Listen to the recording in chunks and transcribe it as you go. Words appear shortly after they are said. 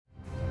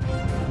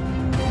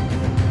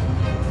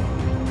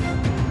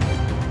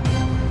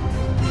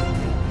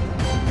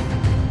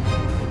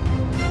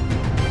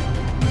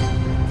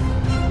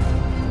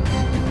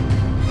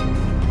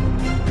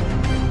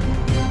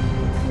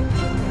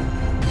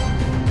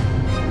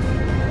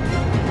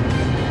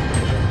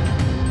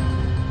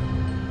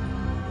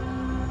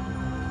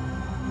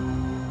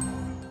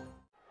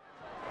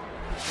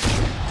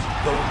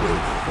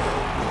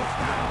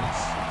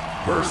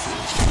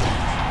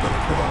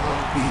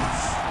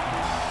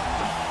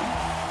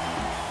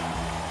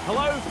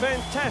Hello,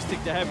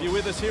 fantastic to have you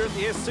with us here at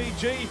the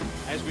SCG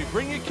as we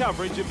bring you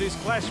coverage of this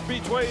clash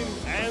between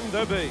and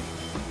the Bees.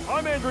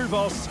 I'm Andrew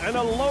Voss, and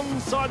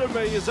alongside of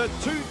me is a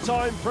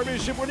two-time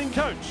premiership winning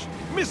coach,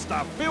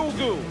 Mr. Phil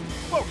Gould.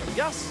 Welcome,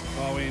 Gus.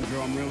 Oh, Andrew,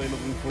 I'm really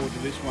looking forward to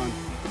this one.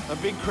 A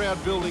big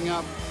crowd building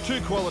up, two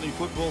quality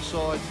football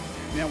sides.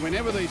 Now,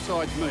 whenever these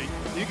sides meet,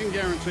 you can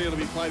guarantee it'll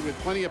be played with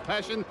plenty of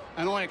passion,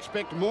 and I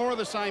expect more of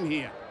the same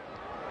here.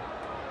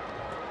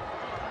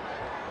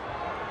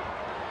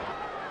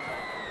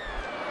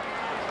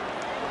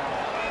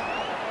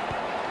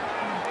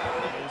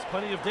 There's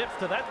plenty of depth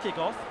to that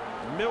kick-off.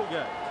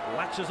 Milgate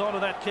latches onto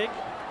that kick,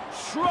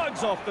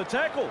 shrugs off the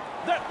tackle.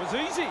 That was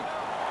easy.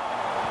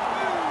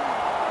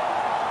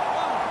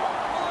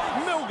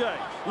 Milgate,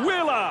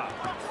 Wheeler.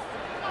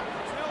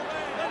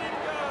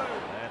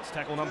 That's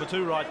tackle number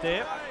 2 right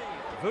there.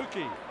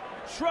 Vuki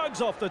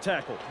shrugs off the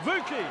tackle.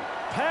 Vuki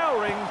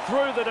powering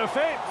through the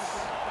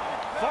defence.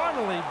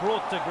 Finally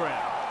brought to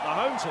ground. The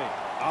home team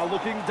are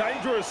looking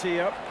dangerous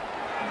here.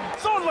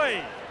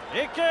 Sonley,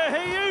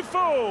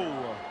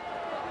 Ikehiufu.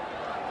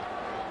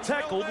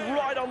 Tackled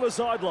right on the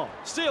sideline.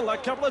 Still a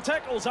couple of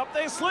tackles up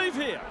their sleeve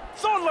here.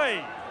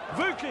 Sonley,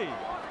 Vuki.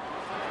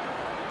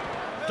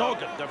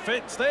 Dogged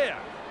defence there.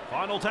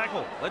 Final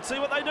tackle. Let's see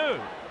what they do.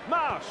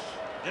 Marsh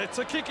gets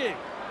a kick in.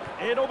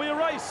 It'll be a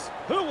race.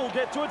 Who will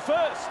get to it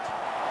first?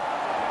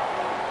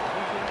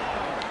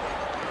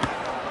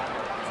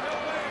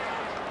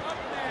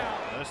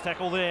 First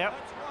tackle there.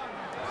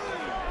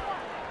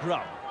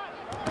 Grubb.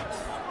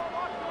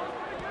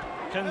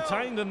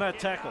 Contained in that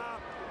tackle.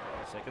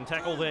 Second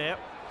tackle there.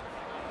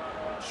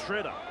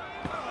 Shredder.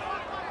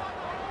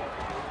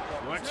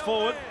 Works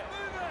forward.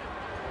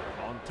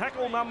 On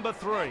tackle number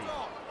 3.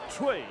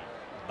 Twee.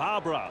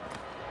 Barbara.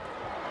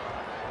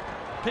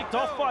 Picked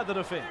off by the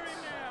defence.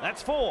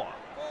 That's 4.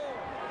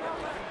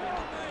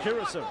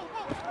 Kirison.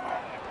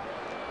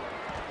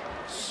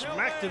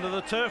 Smacked into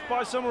the turf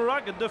by some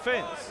rugged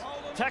defence.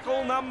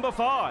 Tackle number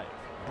 5.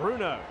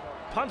 Bruno.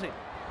 Punting.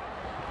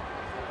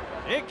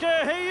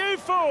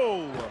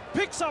 Ikehiufu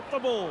picks up the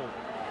ball.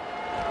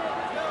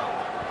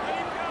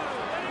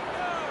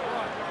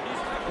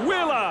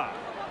 Wheeler.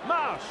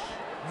 Marsh.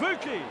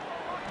 Vuki.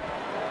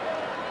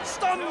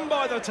 Stunned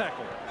by the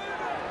tackle.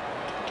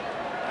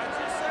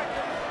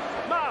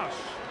 Marsh.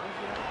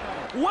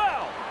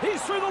 Wow,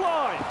 he's through the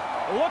line.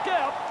 Look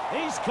out,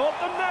 he's caught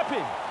them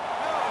napping.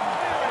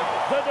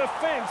 The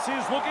defence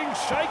is looking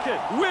shaken.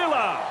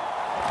 Wheeler.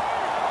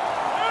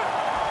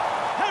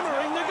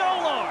 Hammering the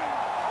goal line.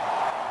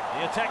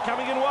 The attack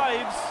coming in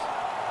waves.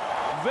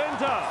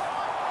 Venter.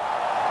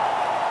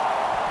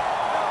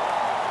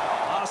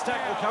 Last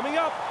tackle coming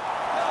up.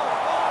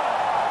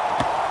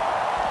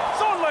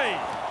 Sonley.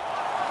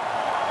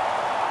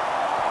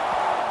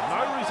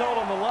 No result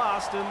on the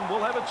last, and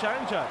we'll have a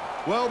changeover.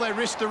 Well, they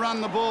risked to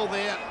run the ball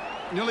there.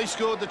 Nearly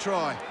scored the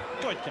try.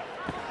 Goitka.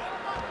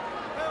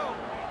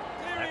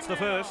 That's the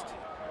first.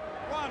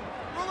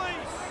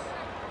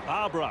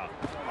 Barbara.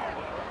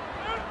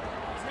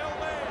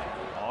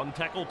 On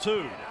tackle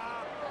 2.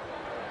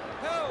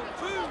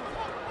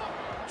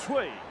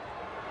 Twee.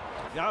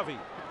 Garvey.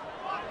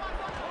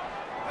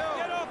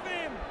 Get off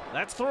him.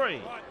 That's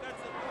 3.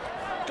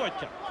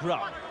 Goitka.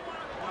 Grubb.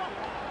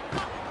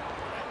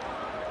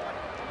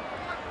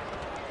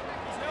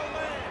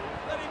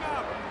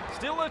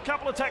 Still a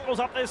couple of tackles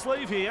up their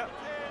sleeve here.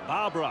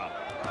 Barbara.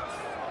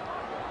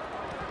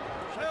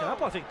 Shaken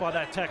up, I think, by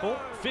that tackle.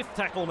 5th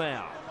tackle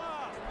now.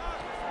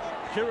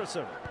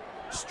 Kirison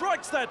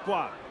strikes that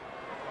one.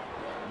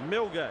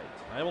 Milgate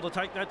able to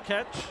take that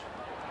catch.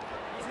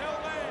 He's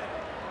held there.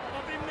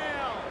 Off him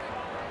now.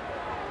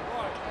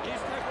 Right,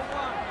 he's tackle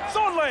 1.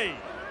 Sonley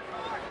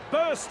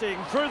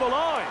bursting through the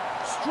line.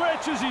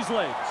 Stretches his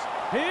legs.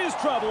 Here's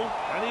trouble.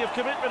 Plenty of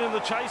commitment in the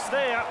chase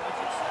there.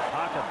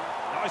 Harkin.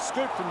 Nice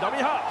scoop from dummy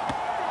half.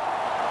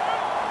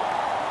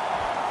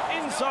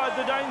 Inside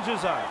the danger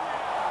zone.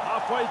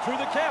 Halfway through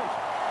the count.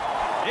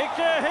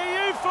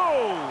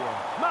 Ikehiufu.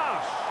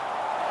 Marsh.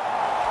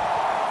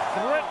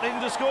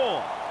 Threatening to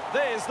score.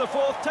 There's the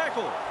 4th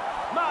tackle.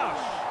 Marsh.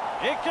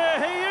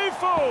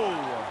 Ikehiufu.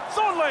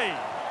 Sonley.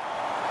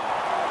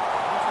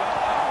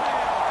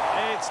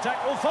 It's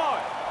tackle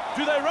 5.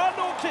 Do they run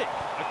or kick?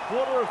 A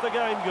quarter of the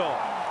game gone.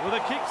 With a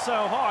kick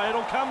so high,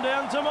 it'll come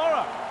down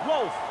tomorrow.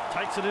 Wolf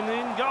takes it in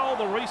goal,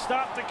 the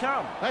restart to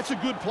come. That's a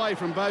good play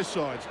from both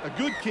sides. A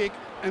good kick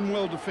and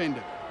well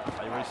defended.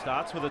 He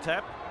restarts with a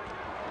tap.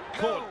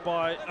 Caught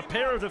by a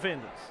pair of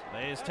defenders.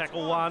 There's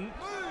tackle 1.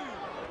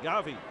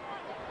 Garvey.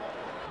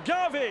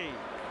 Garvey.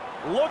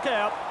 Look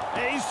out.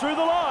 He's through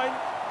the line.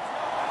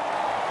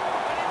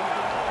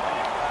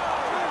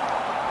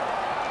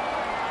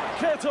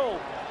 Kettle.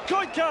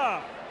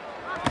 Goitka.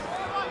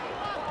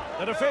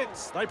 The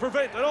defence, they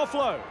prevent an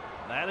offload.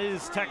 That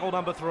is tackle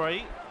number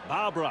 3.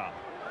 Barbara.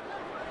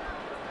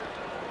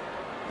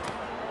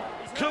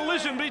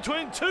 Collision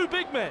between 2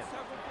 big men.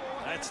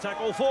 That's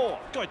tackle 4.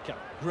 Goitka.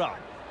 Grubb.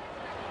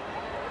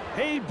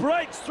 He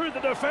breaks through the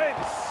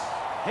defence.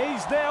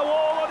 He's now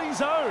all on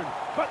his own,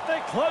 but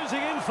they're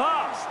closing in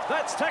fast.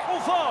 That's tackle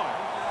 5.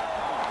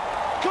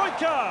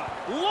 Koika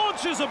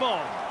launches a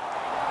bomb.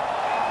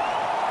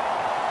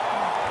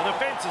 The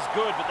defence is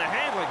good, but the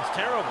handling's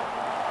terrible.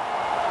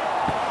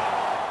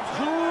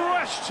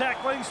 Crash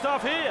tackling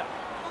stuff here.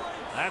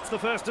 That's the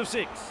first of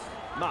 6.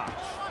 March.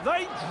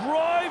 They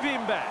drive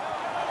him back.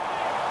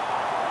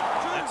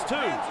 That's 2.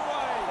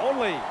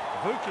 Only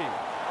Vuki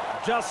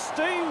just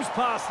steams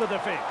past the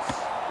defence.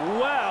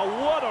 Wow,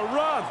 what a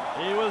run.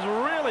 He was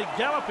really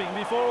galloping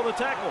before the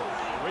tackle.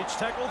 Reached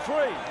tackle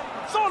 3.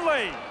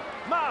 Thornley.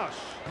 Marsh.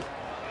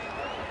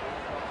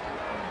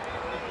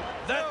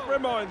 That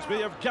reminds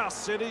me of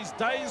Gus in his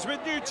days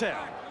with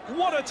Newtown.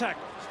 What a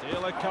tackle.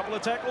 Still a couple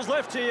of tackles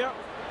left here.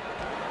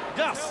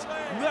 Gus,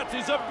 that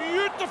is a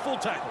beautiful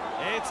tackle.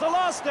 It's the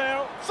last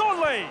now.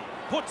 Thornley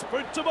puts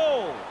boot to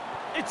ball.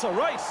 It's a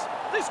race.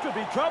 This could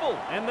be trouble,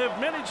 and they've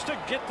managed to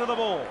get to the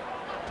ball.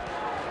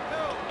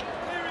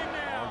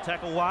 On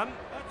tackle 1.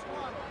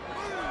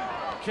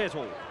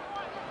 Kettle.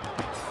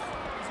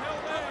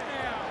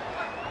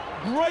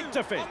 Great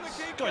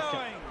defence.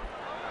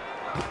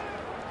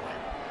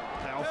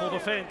 Powerful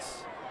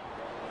defence.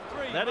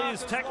 That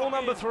is tackle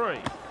number 3.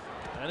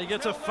 And he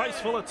gets a face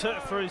full of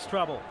turf for his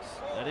troubles.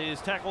 That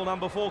is tackle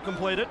number 4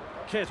 completed.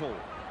 Kettle.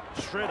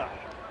 Shredder.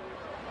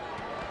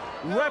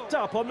 Wrapped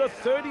up on the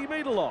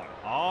 30-metre line.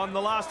 On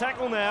the last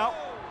tackle now.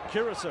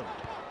 Kirison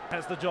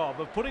has the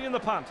job of putting in the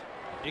punt.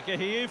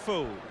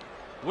 Ikahiufu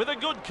with a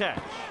good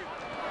catch.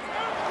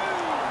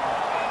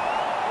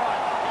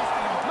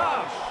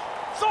 Marsh.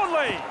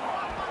 Thornley.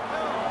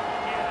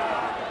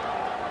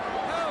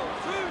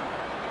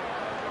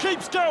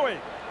 Keeps going.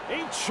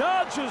 He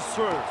charges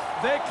through.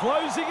 They're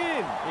closing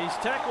in. He's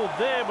tackled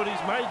there, but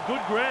he's made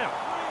good ground.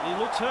 He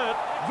looks hurt.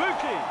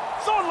 Vuki.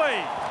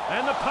 Thornley.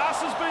 And the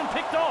pass has been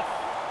picked off.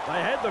 They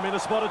had them in a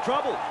spot of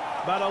trouble,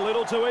 but a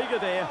little too eager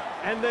there,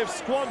 and they've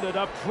squandered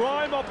a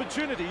prime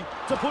opportunity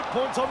to put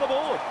points on the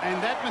board.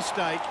 And that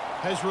mistake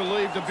has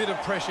relieved a bit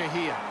of pressure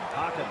here.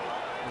 Harkin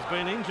has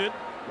been injured.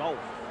 Rolf.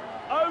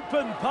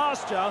 Open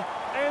pasture,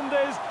 and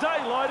there's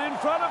daylight in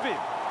front of him.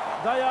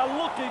 They are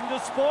looking to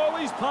spoil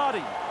his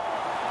party.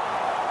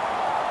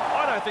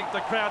 I don't think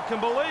the crowd can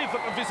believe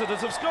that the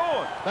visitors have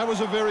scored. That was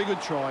a very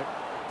good try.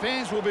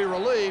 Fans will be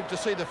relieved to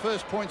see the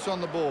first points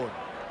on the board.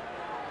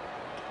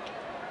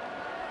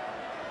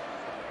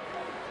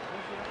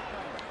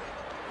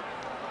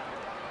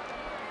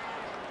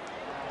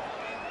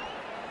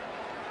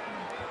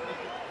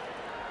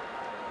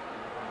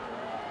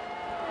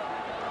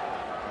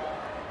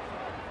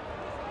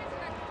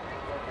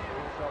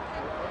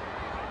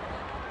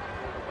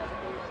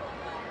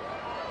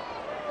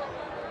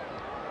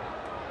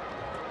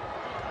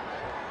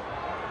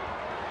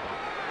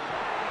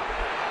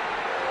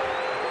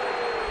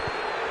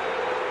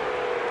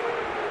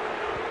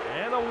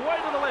 Away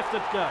to the left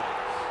it goes.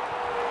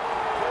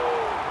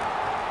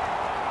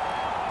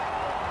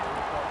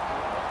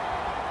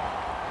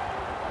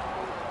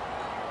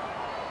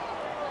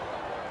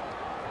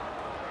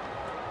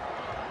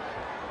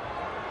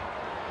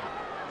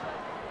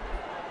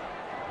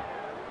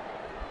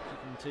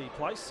 Kicking T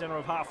place, centre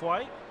of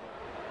halfway.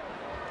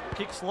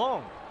 Kicks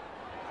long.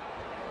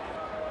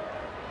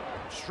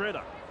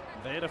 Shredder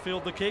there to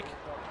field the kick.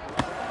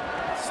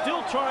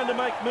 Still trying to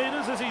make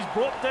metres as he's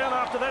brought down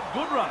after that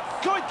good run.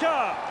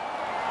 Koika!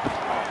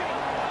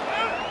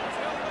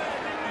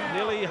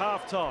 Nearly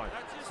half-time.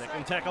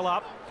 Second tackle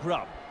up.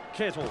 Grubb.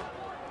 Kettle.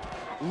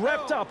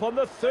 Wrapped up on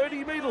the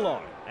 30-metre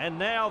line. And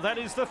now that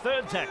is the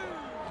third tackle.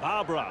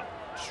 Barbara.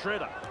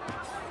 Shredder.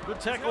 Good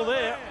tackle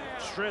there.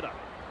 Shredder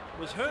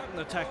was hurt in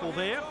the tackle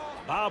there.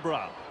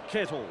 Barbara.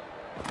 Kettle.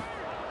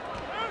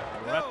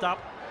 Wrapped up.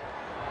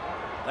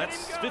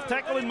 That's 5th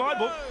tackle in my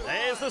book.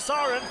 There's the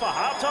siren for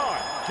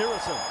half-time.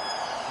 Kirison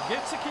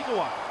gets a kick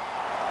away.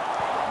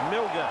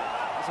 Milger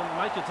doesn't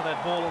make it to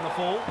that ball on the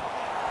fall.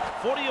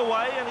 40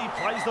 away and he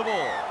plays the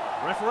ball.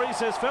 Referee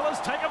says, fellas,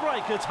 take a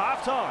break. It's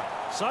half-time.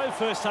 So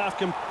first half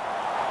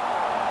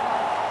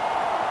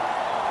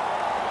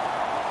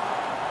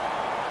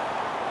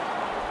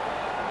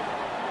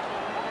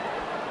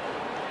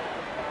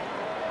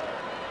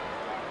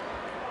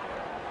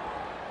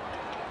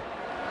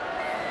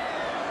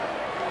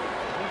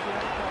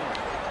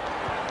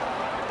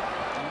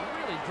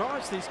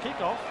drives this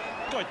kick off.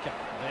 Goitka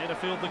there to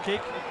field the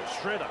kick.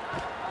 Shredder.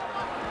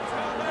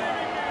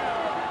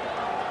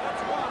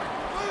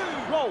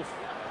 Rolf.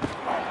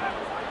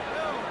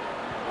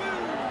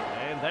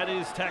 And that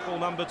is tackle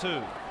number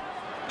 2.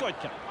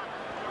 Goitka.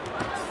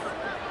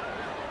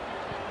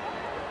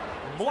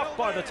 Blocked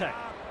by the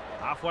tackle.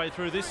 Halfway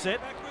through this set,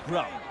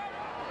 Grubb.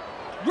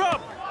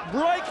 Grubb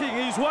breaking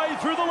his way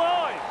through the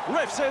line.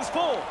 Ref says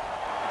 4.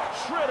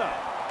 Shredder.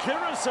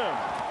 Kirison.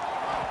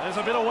 There's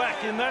a bit of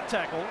whack in that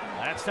tackle.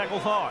 That's tackle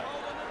 5.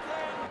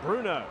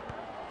 Bruno.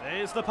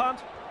 There's the punt.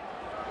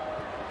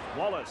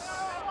 Wallace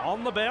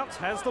on the bounce,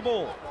 has the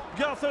ball.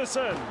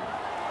 Gutherson.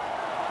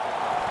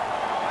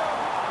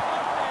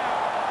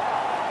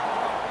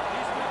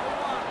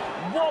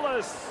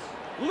 Wallace.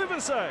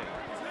 Livesey.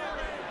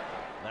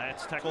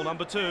 That's tackle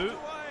number 2.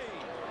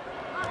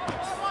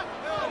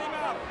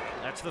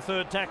 That's the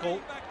third tackle.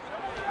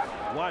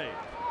 Wade.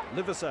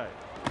 Livesey.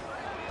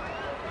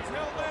 He's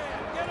held there.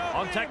 Get off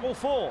On him. tackle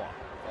 4.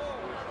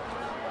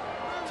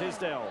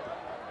 Tisdale.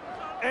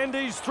 And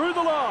he's through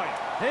the line.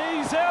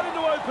 He's out into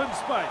open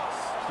space.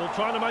 Still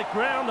trying to make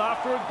ground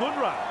after a good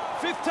run.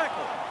 5th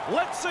tackle.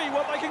 Let's see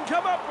what they can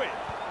come up with.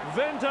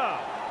 Venter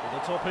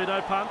with a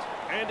torpedo punt.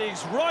 And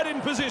he's right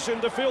in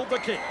position to field the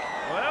kick.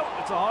 Well,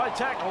 it's a high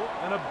tackle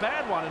and a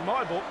bad one in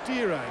my book.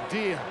 Dear, oh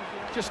dear.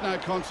 Just no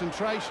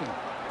concentration.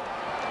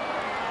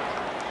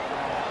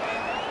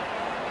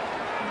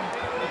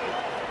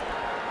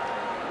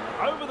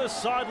 Over the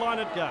sideline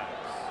it goes.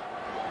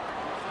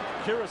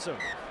 Kirison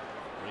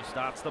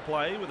restarts the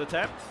play with a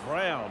tap.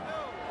 Brown.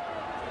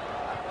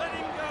 Let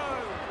him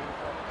go.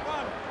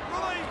 Run.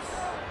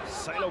 Release.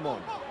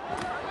 Salomon.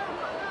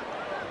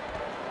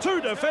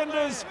 2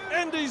 defenders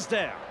and he's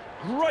down.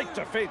 Great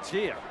defence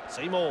here.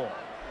 Seymour.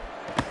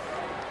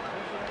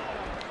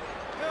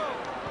 Hill.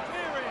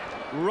 Clear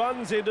him.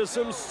 Runs into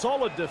some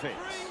solid defence.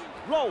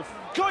 Rolf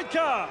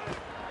Koitka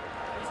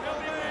He's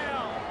held him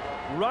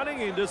now.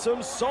 running into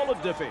some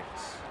solid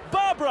defence.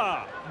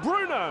 Barbara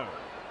Bruno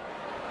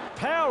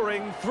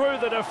powering through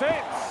the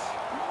defence.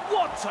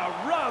 What a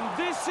run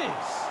this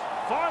is.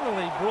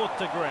 Finally brought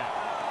to ground.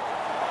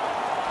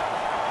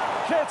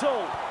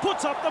 Kettle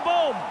puts up the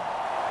bomb.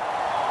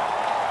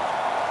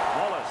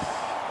 Wallace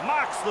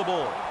marks the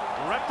ball.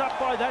 Wrapped up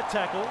by that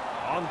tackle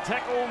on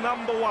tackle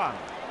number 1.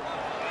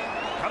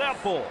 Cut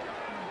out ball.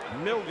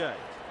 Millgate.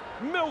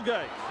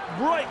 Millgate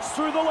breaks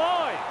through the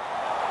line.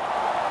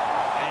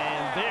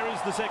 And there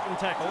is the second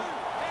tackle.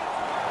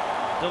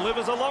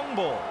 Delivers a long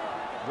ball.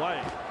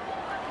 Wade.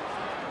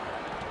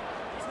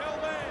 He's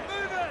held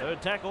there. Move it.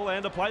 Third tackle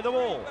and to play the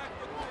ball.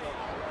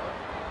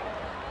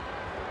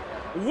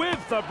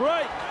 With the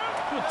break.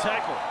 Good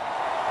tackle.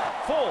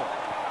 4.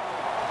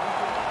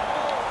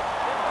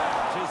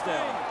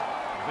 Tisdale.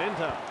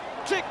 Venter.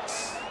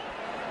 Kicks.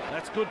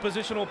 That's good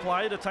positional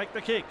play to take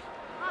the kick.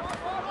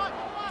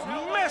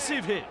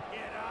 Massive hit.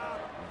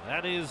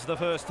 That is the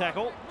first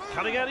tackle.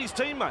 Cutting out his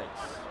teammates.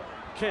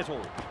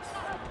 Kettle.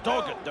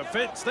 Dogged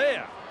defence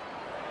there.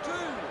 2.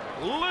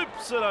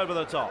 Loops it over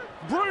the top.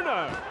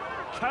 Bruno.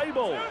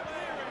 Cable.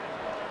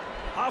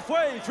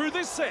 Halfway through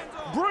this set.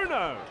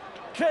 Bruno.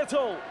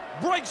 Kettle.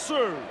 Breaks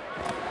through.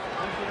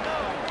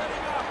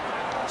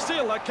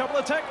 Still a couple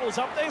of tackles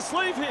up their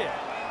sleeve here.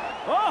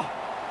 Oh,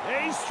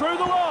 he's through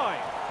the line.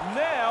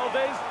 Now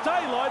there's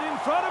daylight in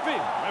front of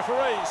him.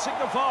 Referee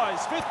signifies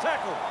 5th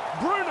tackle.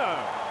 Bruno.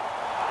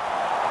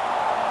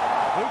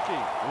 Buki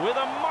with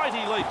a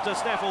mighty leap to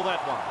snaffle that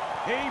one.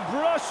 He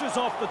brushes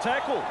off the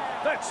tackle.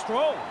 That's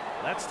strong.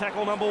 That's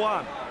tackle number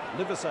 1.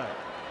 Livesey.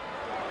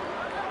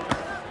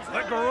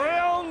 The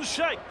ground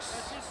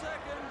shakes.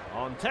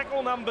 On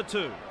tackle number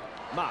 2.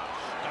 Marsh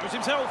goes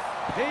himself.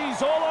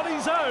 He's all on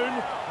his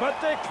own, but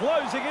they're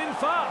closing in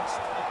fast.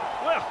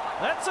 Well,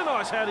 that's a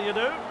nice how do you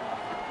do.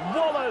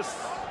 Wallace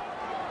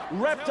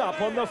wrapped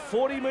up on the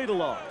 40-metre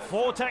line.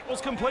 4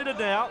 tackles completed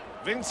now.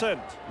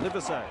 Vincent.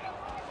 Livesey.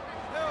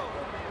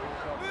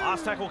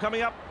 Last tackle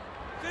coming up.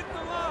 Did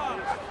the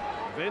last.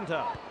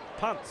 Venter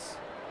punts.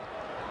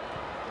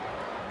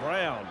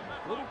 Brown,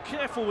 a little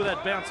careful with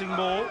that bouncing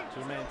ball.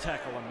 2-man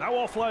tackle and no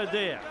offload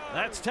there.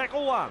 That's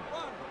tackle 1.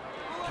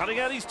 Cutting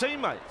out his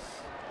teammates.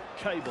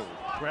 Cable,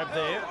 grab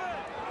there.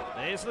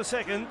 There's the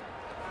second.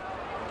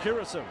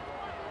 Kirison.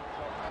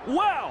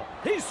 Wow,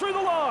 he's through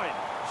the line.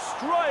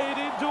 Straight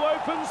into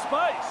open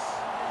space.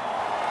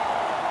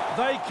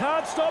 They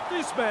can't stop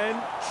this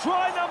man.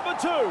 Try number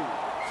 2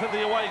 for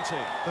the away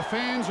team. The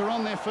fans are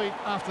on their feet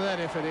after that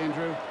effort,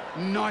 Andrew.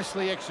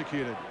 Nicely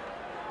executed.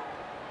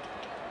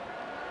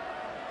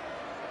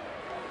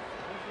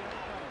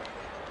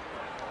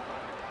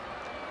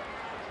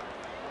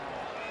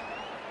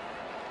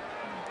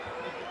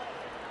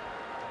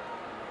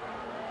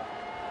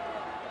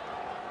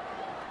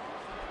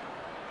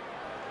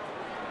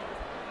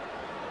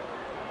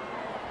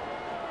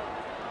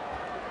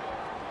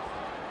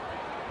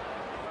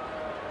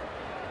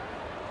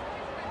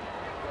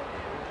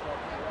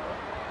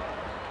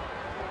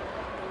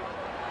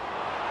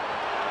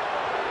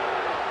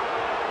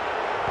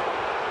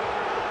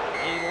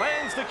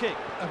 The kick.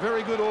 A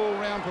very good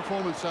all-round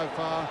performance so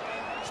far.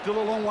 Still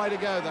a long way to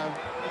go, though.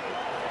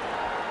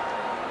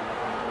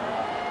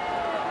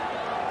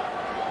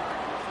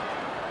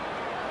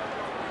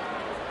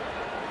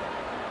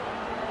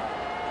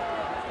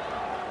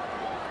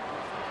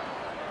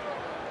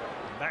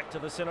 Back to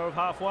the centre of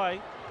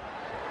halfway.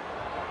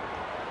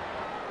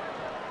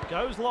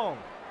 Goes long.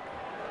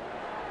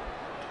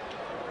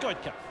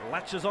 Koitka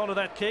latches onto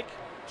that kick.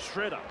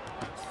 Shredder.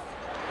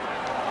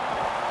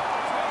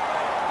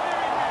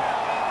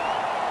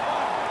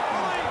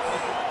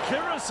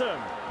 Kirison.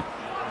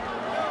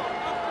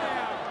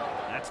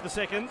 That's the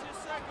second.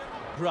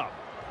 Grubb.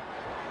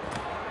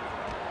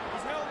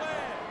 He's held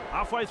there.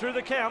 Halfway through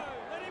the count.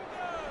 Let him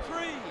go.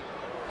 3.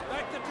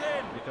 Back to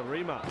 10.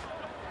 Nikarima.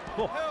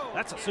 Oh,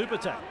 that's a super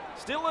tackle.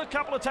 Still a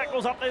couple of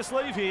tackles up their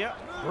sleeve here.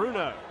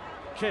 Bruno.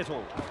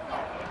 Kettle. He's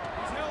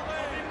held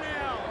there. Him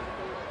now.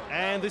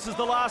 And this is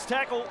the last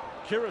tackle.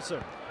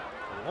 Kirison.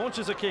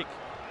 Launches a kick.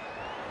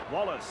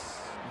 Wallace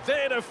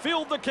there to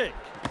field the kick.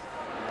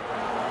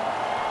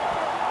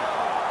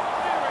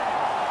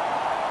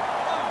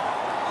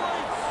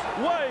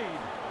 Wade,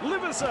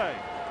 Livesey.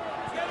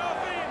 Get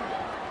off him.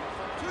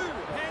 2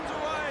 hands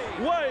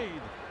away.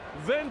 Wade,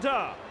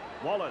 Venter,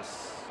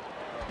 Wallace.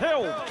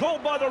 Held,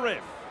 called by the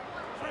ref.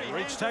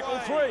 Reach tackle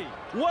 3.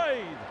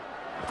 Wade.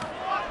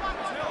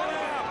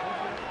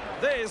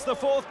 There's the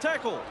 4th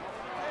tackle.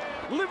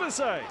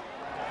 Livesey.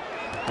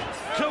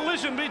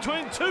 Collision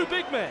between 2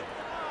 big men.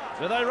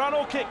 Do they run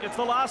or kick? It's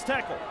the last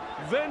tackle.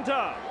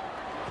 Venter.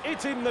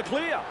 It's in the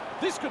clear.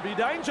 This could be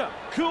danger.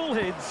 Cool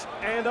heads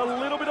and a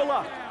little bit of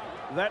luck.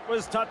 That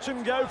was touch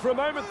and go for a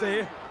moment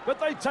there, but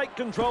they take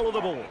control of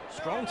the ball.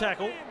 Strong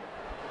tackle.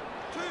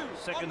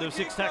 Second of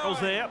 6 tackles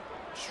there.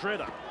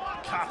 Shredder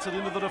cuts it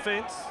into the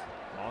defence.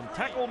 On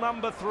tackle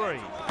number 3.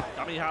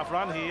 Dummy half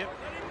run here.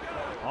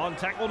 On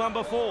tackle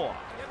number 4.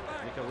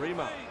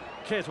 Nikarima.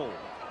 Kettle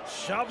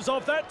shoves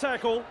off that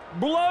tackle.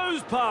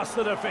 Blows past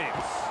the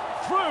defence.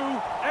 Through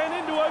and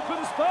into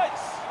open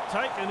space.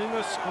 Taken in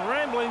the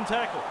scrambling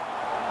tackle.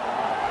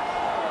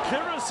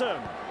 Kirison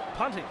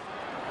punting.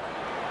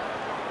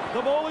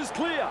 The ball is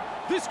clear.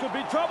 This could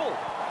be trouble.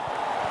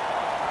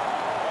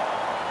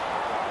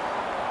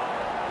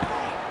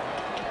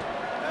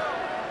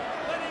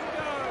 Let him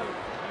go.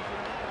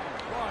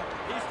 Right,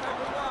 he's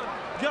tackle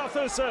 1.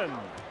 Gutherson.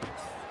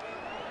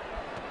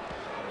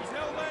 He's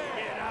held there.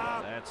 Get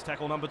up. That's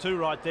tackle number 2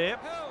 right there.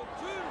 Held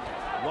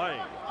 2.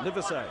 Wade,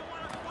 Livesey.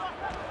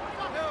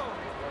 Held.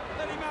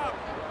 Let him up.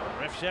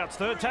 Ref shouts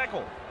 3rd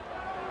tackle.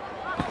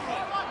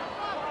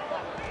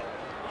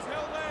 He's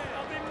held there.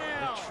 Up him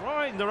now.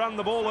 Trying to run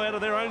the ball out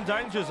of their own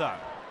danger zone.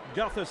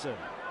 Gutherson.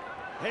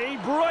 He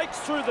breaks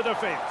through the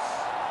defence.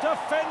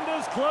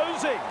 Defenders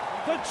closing.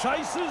 The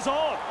chase is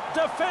on.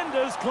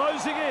 Defenders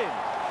closing in.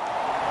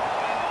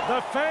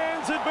 The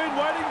fans had been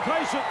waiting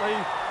patiently,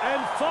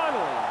 and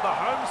finally the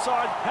home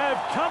side have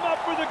come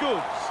up with the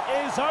goods.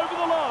 Is over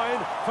the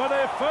line for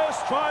their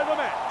first try of the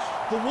match.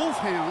 The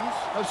Wolfhounds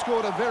have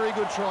scored a very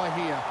good try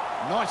here.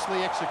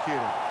 Nicely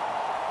executed.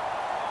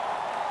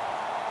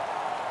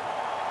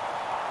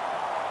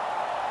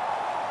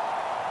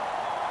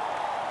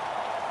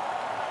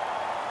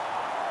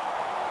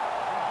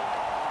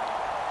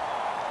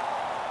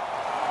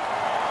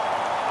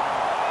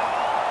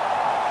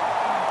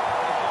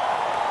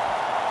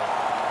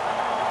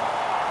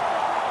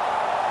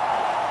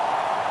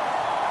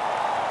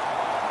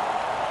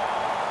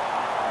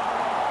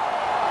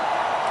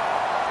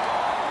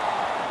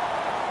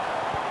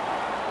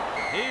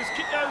 His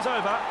kick goes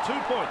over, 2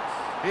 points.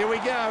 Here we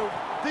go.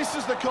 This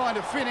is the kind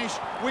of finish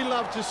we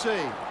love to see.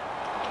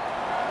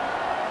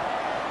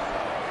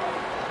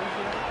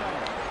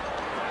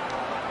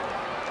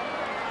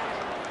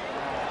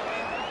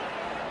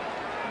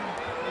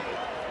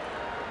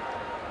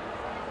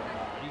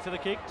 Ready for the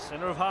kick,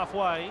 centre of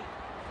halfway.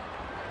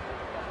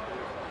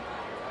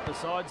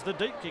 Decides the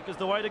deep kick is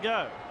the way to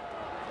go.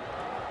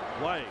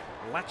 Wade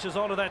latches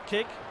onto that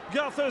kick.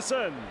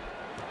 Gutherson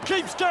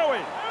keeps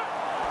going.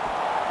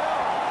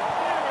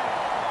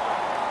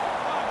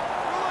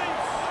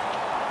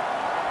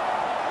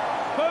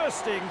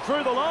 Bursting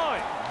through the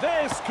line.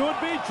 This could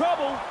be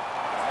trouble.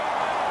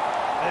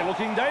 They're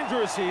looking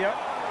dangerous here.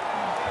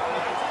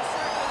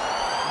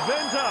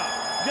 Venter,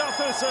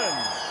 Gutherson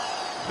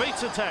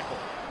beats a tackle.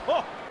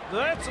 Oh,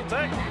 that's a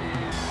tackle.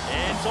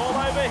 It's all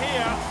over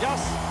here.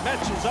 Gus,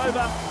 match is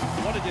over.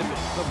 What did you think?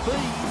 The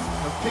Bees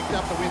have picked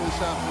up the win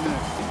this afternoon.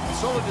 A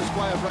solid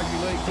display of rugby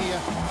league here.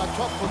 A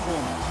top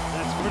performance.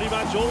 That's pretty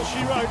much all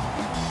she wrote.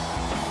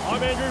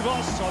 I'm Andrew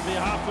Voss on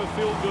behalf of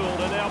Phil Gould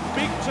and our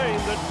big team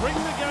that bring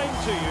the game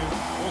to you.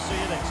 We'll see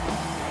you next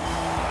time.